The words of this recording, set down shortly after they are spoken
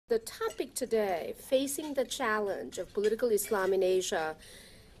The topic today, facing the challenge of political Islam in Asia,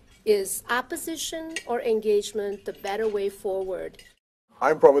 is opposition or engagement the better way forward?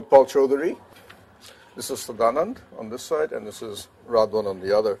 I'm Pramit Paul Chaudhary. This is Sadanand on this side, and this is Radwan on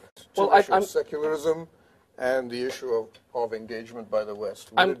the other. Well, I'm secularism and the issue of engagement by the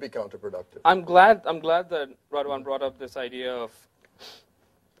West. Would it be counterproductive? I'm glad that Radwan brought up this idea of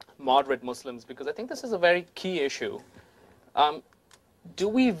moderate Muslims, because I think this is a very key issue. Do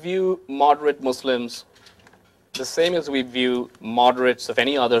we view moderate Muslims the same as we view moderates of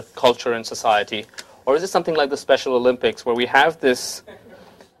any other culture and society? Or is it something like the Special Olympics, where we have this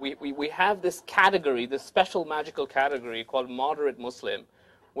we have this category, this special magical category called moderate Muslim,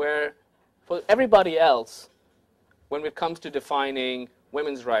 where for everybody else, when it comes to defining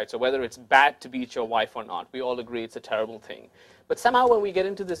women's rights, or whether it's bad to beat your wife or not, we all agree it's a terrible thing. But somehow when we get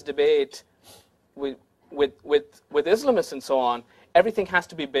into this debate with Islamists and so on, everything has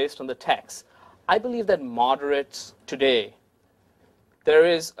to be based on the text. I believe that moderates today, there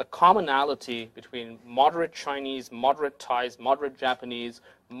is a commonality between moderate Chinese, moderate Thais, moderate Japanese,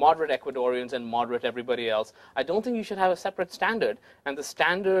 moderate Ecuadorians, and moderate everybody else. I don't think you should have a separate standard. And the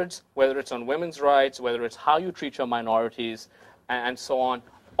standards, whether it's on women's rights, whether it's how you treat your minorities, and so on,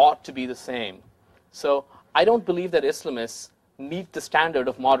 ought to be the same. So I don't believe that Islamists meet the standard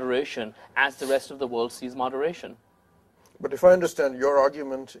of moderation as the rest of the world sees moderation. But if I understand, your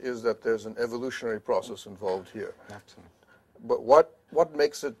argument is that there's an evolutionary process involved here. Absolutely. But what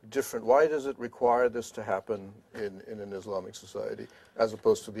makes it different? Why does it require this to happen in an Islamic society as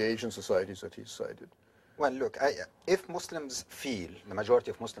opposed to the Asian societies that he's cited? Well, look, if Muslims feel, the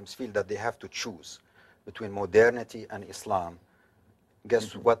majority of Muslims feel that they have to choose between modernity and Islam,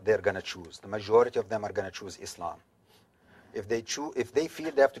 guess what they're going to choose? The majority of them are going to choose Islam. If they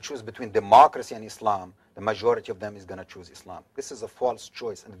feel they have to choose between democracy and Islam, the majority of them is going to choose Islam. This is a false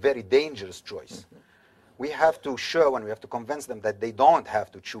choice and very dangerous choice. We have to show and we have to convince them that they don't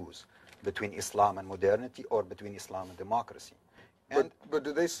have to choose between Islam and modernity or between Islam and democracy. But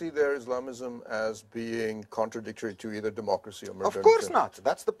do they see their Islamism as being contradictory to either democracy or modernity? Of course not.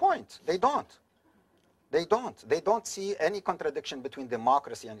 That's the point. They don't. They don't. They don't see any contradiction between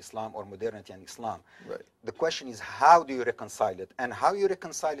democracy and Islam or modernity and Islam. Right. The question is, how do you reconcile it? And how you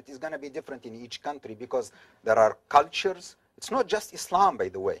reconcile it is going to be different in each country, because there are cultures. It's not just Islam, by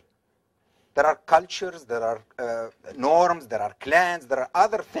the way. There are cultures, there are norms, there are clans, there are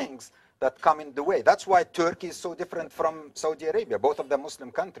other things that come in the way. That's why Turkey is so different from Saudi Arabia, both of them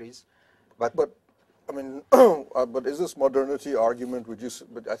Muslim countries. But I mean, but is this modernity argument,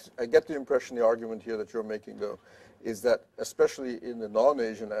 but I get the impression the argument here that you're making, though, is that especially in the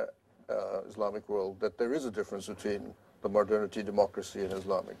non-Asian Islamic world, that there is a difference between the modernity, democracy, and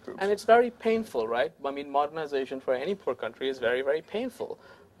Islamic groups. And it's very painful, right? I mean, modernization for any poor country is very, very painful.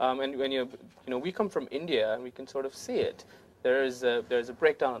 And when we come from India, and we can sort of see it. There's a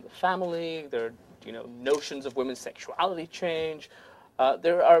breakdown of the family. There are notions of women's sexuality change.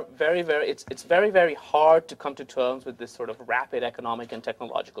 There are it's very, very hard to come to terms with this sort of rapid economic and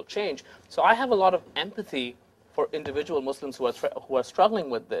technological change. So I have a lot of empathy for individual Muslims who are struggling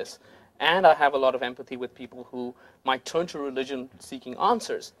with this, and I have a lot of empathy with people who might turn to religion seeking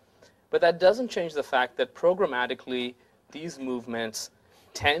answers. But that doesn't change the fact that programmatically these movements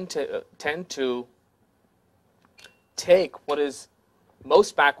tend to take what is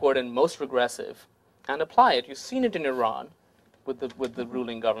most backward and most regressive and apply it. You've seen it in Iran with the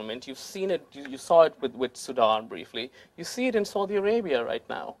ruling government. You've seen it. You saw it with Sudan briefly. You see it in Saudi Arabia right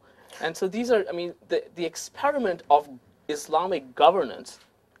now. And so these are, I mean, the experiment of Islamic governance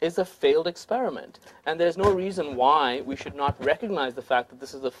is a failed experiment, and there's no reason why we should not recognize the fact that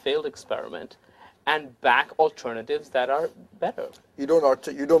this is a failed experiment and back alternatives that are better. You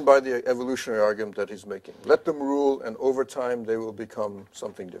don't buy the evolutionary argument that he's making. Let them rule, and over time they will become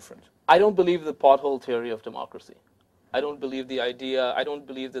something different. I don't believe the pothole theory of democracy. I don't believe the idea. I don't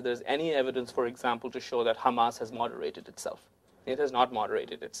believe that there's any evidence, for example, to show that Hamas has moderated itself. It has not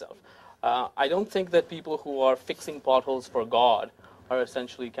moderated itself. I don't think that people who are fixing potholes for God are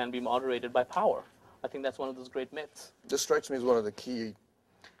essentially can be moderated by power. I think that's one of those great myths. This strikes me as one of the key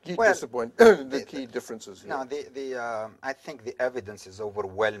differences here. No, I think the evidence is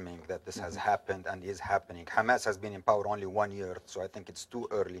overwhelming that this has happened and is happening. Hamas has been in power only 1 year, so I think it's too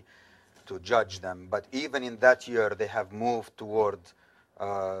early to judge them. But even in that year, they have moved toward,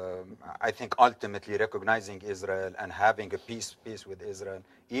 I think, ultimately recognizing Israel and having a peace with Israel.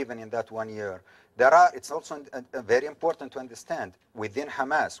 Even in that 1 year, it's also very important to understand, within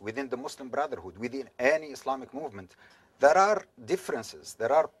Hamas, within the Muslim Brotherhood, within any Islamic movement, there are differences.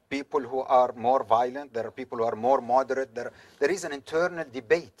 There are people who are more violent. There are people who are more moderate. There is an internal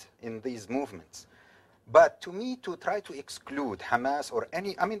debate in these movements. But to me, to try to exclude Hamas or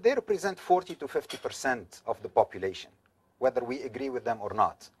any, I mean, they represent 40 to 50% of the population, whether we agree with them or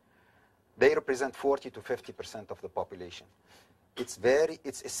not. They represent 40 to 50% of the population. It's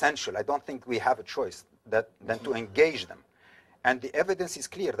essential. I don't think we have a choice than to engage them. And the evidence is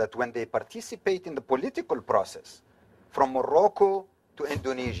clear that when they participate in the political process, from Morocco to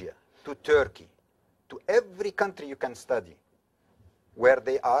Indonesia, to Turkey, to every country you can study, where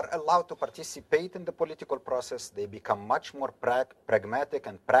they are allowed to participate in the political process, they become much more pragmatic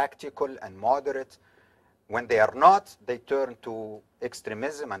and practical and moderate. When they are not, they turn to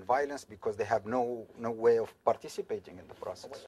extremism and violence because they have no way of participating in the process.